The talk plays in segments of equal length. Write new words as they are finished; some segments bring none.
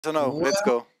So no, let's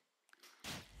go.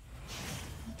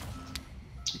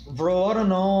 Bro, I don't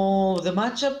know. The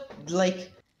matchup,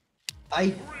 like,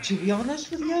 to be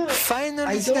honest with you, Final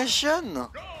destination.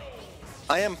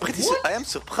 I am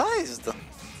surprised.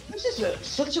 This is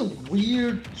such a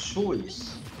weird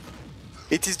choice.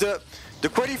 It is the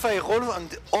qualify role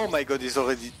and oh my god, he's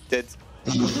already dead.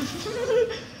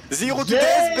 0 to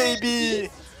death, baby.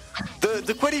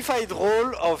 The qualified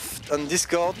role on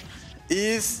Discord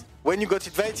is when you got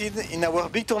invited in our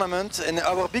big tournament, and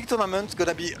our big tournament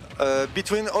gonna be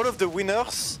between all of the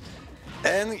winners,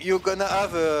 and you're gonna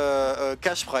have a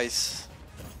cash prize.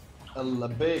 A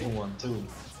big one too.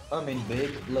 I mean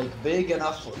big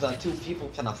enough that 2 people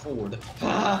can afford.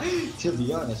 To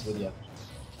be honest with you.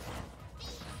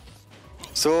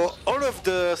 So all of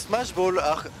the SmashBall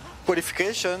are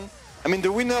qualification. I mean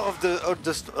the winner of the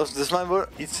SmashBall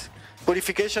is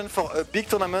qualification for a big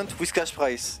tournament with cash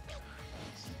prize.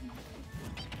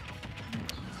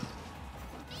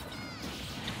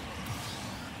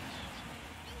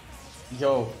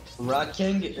 Yo, Rat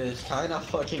King is kinda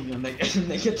fucking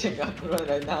Negatec up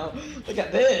right now. Look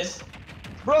at this!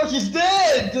 Bro, he's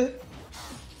dead!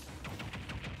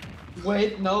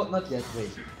 Wait, no, not yet,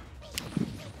 wait.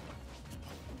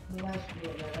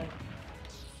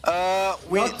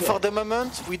 For the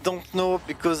moment we don't know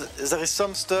because there is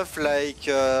some stuff like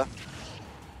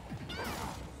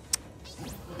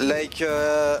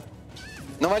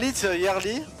normally it's a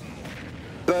yearly,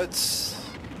 but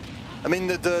I mean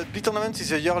the big tournament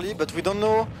is a yearly, but we don't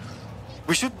know.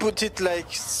 We should put it like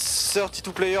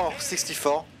 32 player or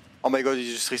 64. Oh my god,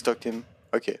 you just restocked him.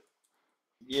 Okay.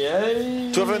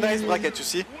 Yay! To have a nice bracket, you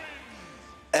see.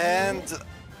 And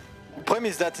the problem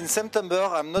is that in September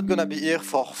I'm not gonna be here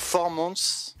for 4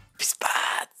 months. It's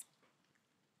bad.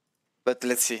 But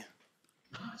let's see.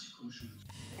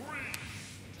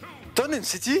 Turn in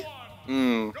City?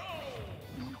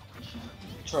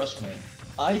 Trust me,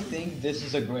 I think this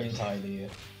is a great idea.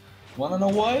 Wanna know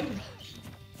why?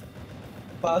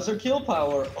 Bowser kill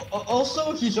power.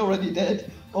 Also, he's already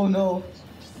dead. Oh no.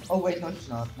 Oh wait, no he's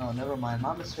not. No, never mind,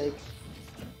 my mistake.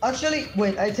 Actually,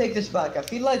 wait, I take this back. I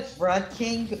feel like Rat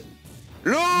King...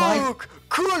 Look!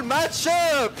 Cool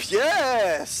matchup!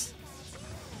 Yes!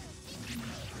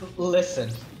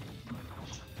 Listen.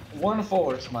 1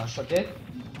 forward smash, okay?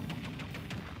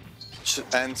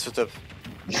 And shut up.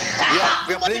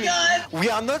 we are playing. We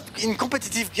are not in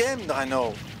competitive game right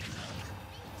now.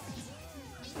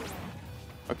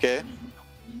 Okay.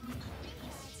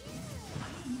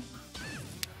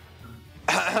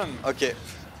 Okay.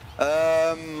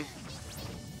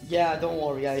 Yeah, don't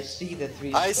worry. I see the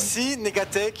 3. I see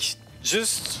Negatec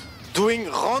just doing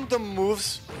random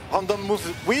moves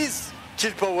with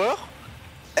kill power,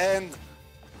 and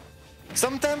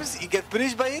sometimes he gets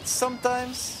punished by it.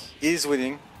 Sometimes he is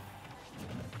winning.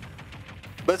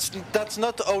 But that's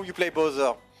not how you play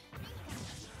Bowser.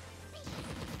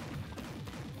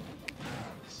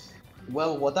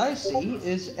 Well, what I see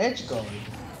is edge guard.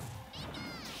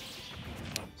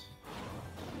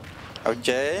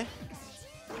 Okay.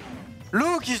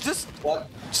 Look, he's just... What?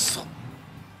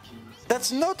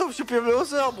 That's not how you play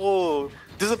Bowser, bro.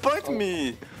 Disappoint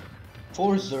me.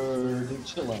 Forzer, dude,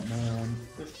 chill out, man.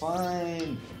 You're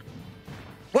fine.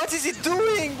 What is he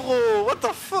doing, bro? What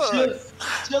the fuck?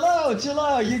 Chill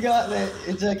out, you got it.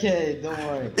 It's okay, don't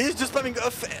worry. He's just spamming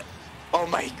off. Oh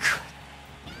my god.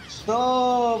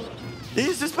 Stop!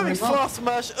 He's just spamming forward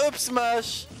smash, up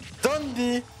smash,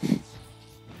 Dundee.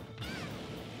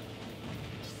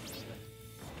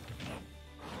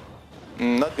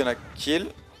 Not gonna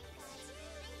kill.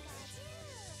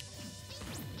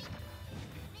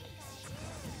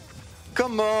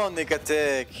 Come on,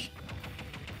 Negatec.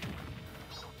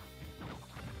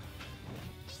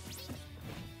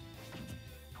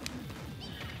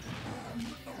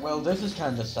 Well, this is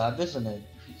kinda sad, isn't it?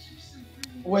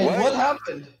 Wait, what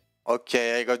happened?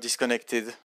 Okay, I got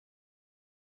disconnected.